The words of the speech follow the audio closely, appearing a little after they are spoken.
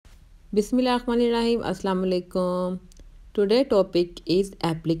Bismillahirrahmanirrahim. Assalamu alaikum. Today topic is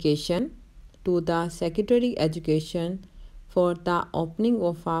application to the secondary education for the opening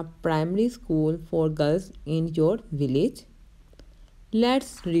of a primary school for girls in your village.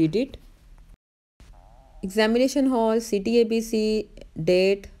 Let's read it. Examination hall, city ABC,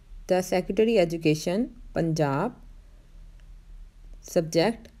 date, the secondary education, Punjab.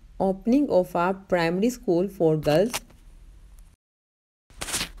 Subject, opening of a primary school for girls.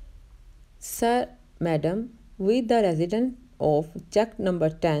 Sir, Madam, we the resident of check number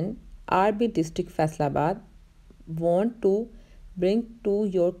 10, RB District Faisalabad, want to bring to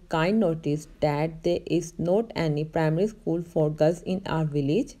your kind notice that there is not any primary school for girls in our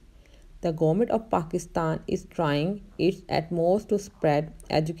village. The government of Pakistan is trying its utmost to spread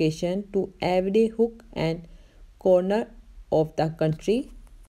education to every hook and corner of the country.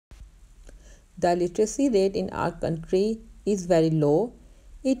 The literacy rate in our country is very low.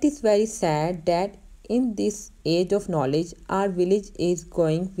 It is very sad that in this age of knowledge, our village is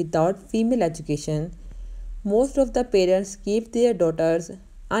going without female education. Most of the parents keep their daughters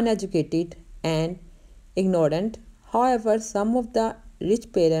uneducated and ignorant. However, some of the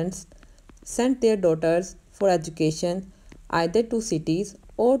rich parents send their daughters for education either to cities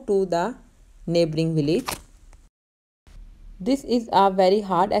or to the neighboring village. This is a very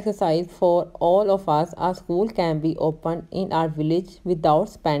hard exercise for all of us. A school can be opened in our village without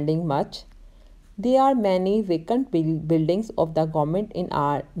spending much. There are many vacant buildings of the government in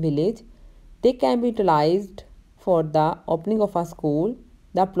our village. They can be utilized for the opening of a school.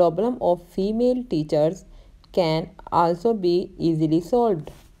 The problem of female teachers can also be easily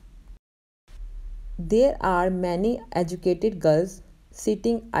solved. There are many educated girls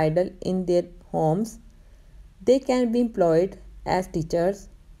sitting idle in their homes. They can be employed as teachers.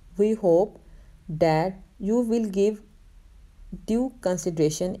 We hope that you will give due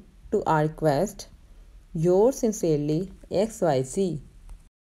consideration to our request. Yours sincerely, XYZ.